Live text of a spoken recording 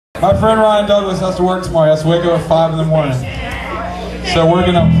My friend Ryan Douglas has to work tomorrow. He has to wake up at 5 in the morning. So we're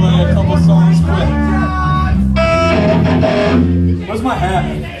gonna play a couple songs quick. Where's my hat?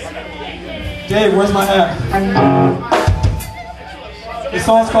 Dave, where's my hat? This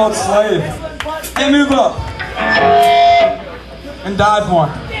song's called Slave. Hey, move up. And dive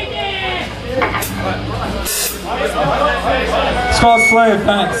more. It's called Slave,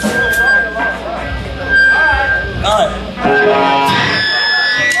 thanks. Alright.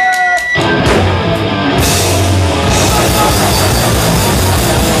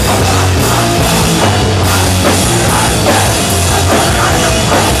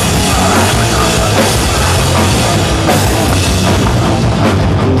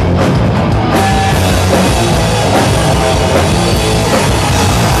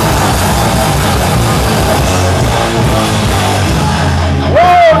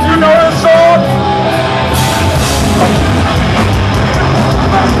 Whoa, do you know this song?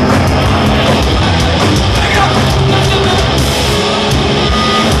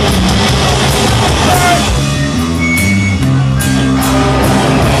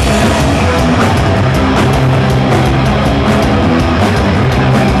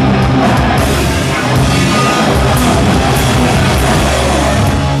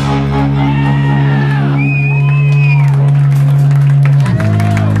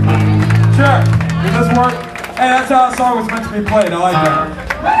 Hey, that's how a song was meant to be played. I like that.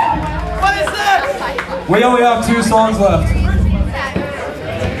 What is this? We only have 2 songs left.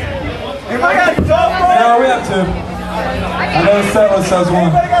 Everybody got a dope, bro? No, we have 2. I know the set list says 1.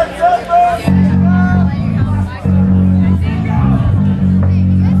 Everybody got a dope, bro?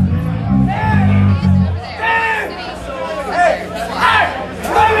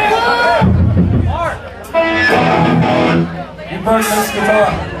 You broke this guitar.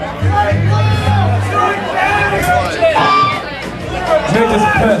 Jake is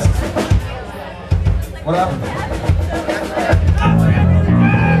pissed. What happened?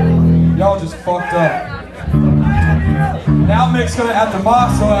 Y'all just fucked up. Now Mick's gonna have to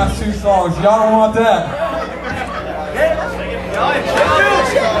mock the last 2 songs. Y'all don't want that.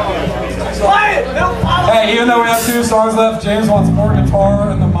 Hey, even though we have 2 songs left, James wants more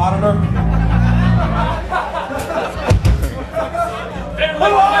guitar in the monitor.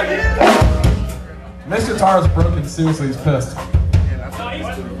 This guitar is broken, seriously, he's pissed.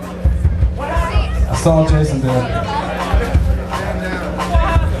 I saw Jason do it.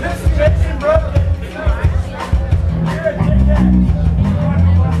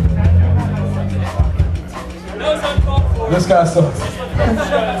 This guy sucks.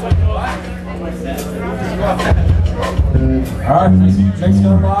 Alright, Nick's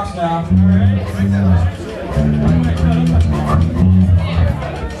gonna box now.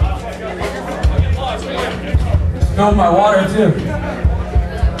 Spilled my water too.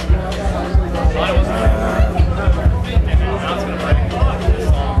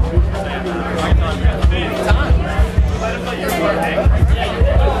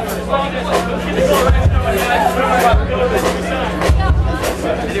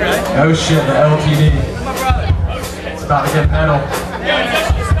 Oh shit, the LTD. It's about to get metal.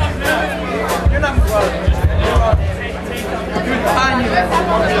 You're not my brother. You're behind you.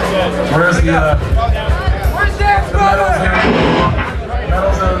 Where's the Where's Dad's brother?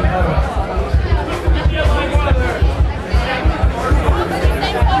 metal zone metal?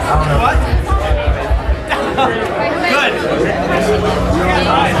 I don't know. What? Good.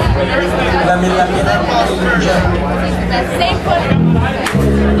 Let me. That same foot.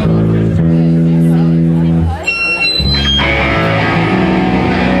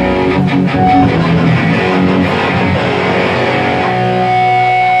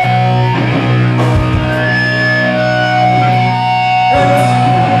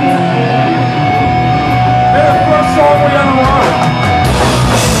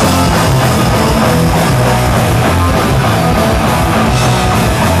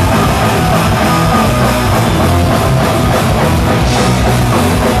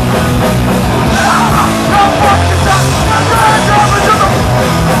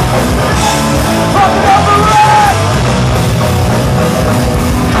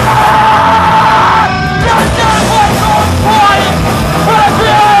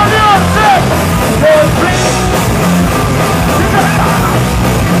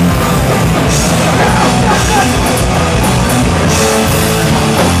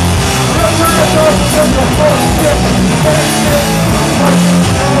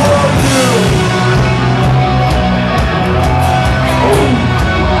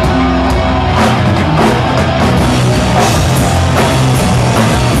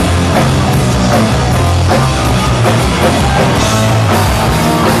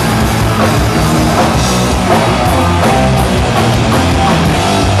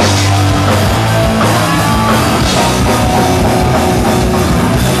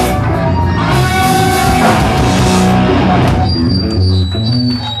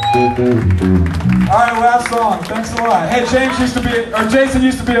 Alright, last song. Thanks a lot. Hey, Jason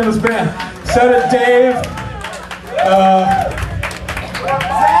used to be in this band. So did Dave.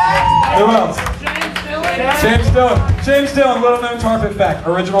 Who else? James Dillon, little known tarpit fact.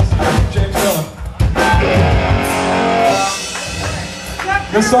 Original James Dillon.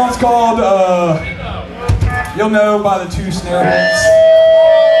 This song's called You'll Know by the Two Snare Hits.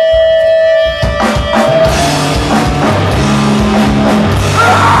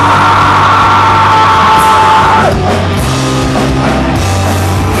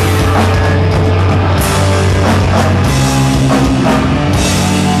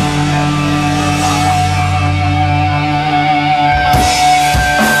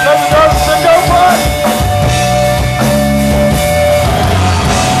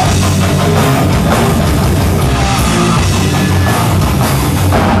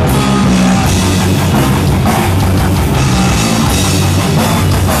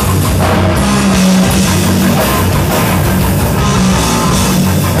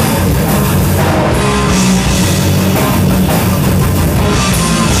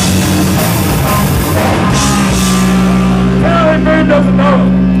 Doesn't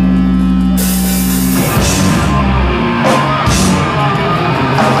know.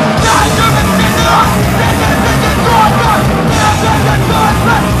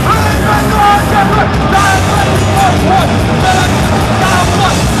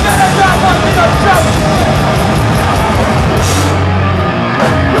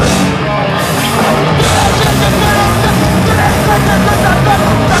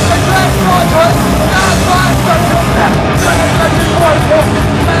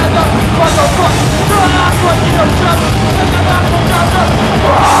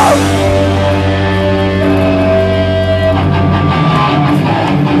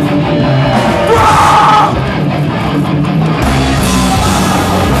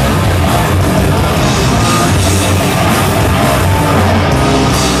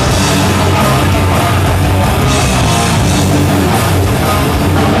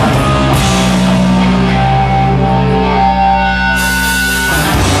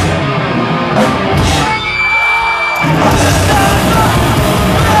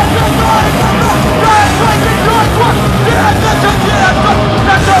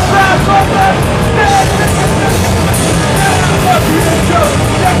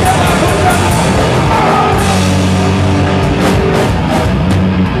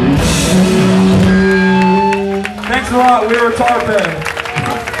 Thanks a lot, we were tarpit.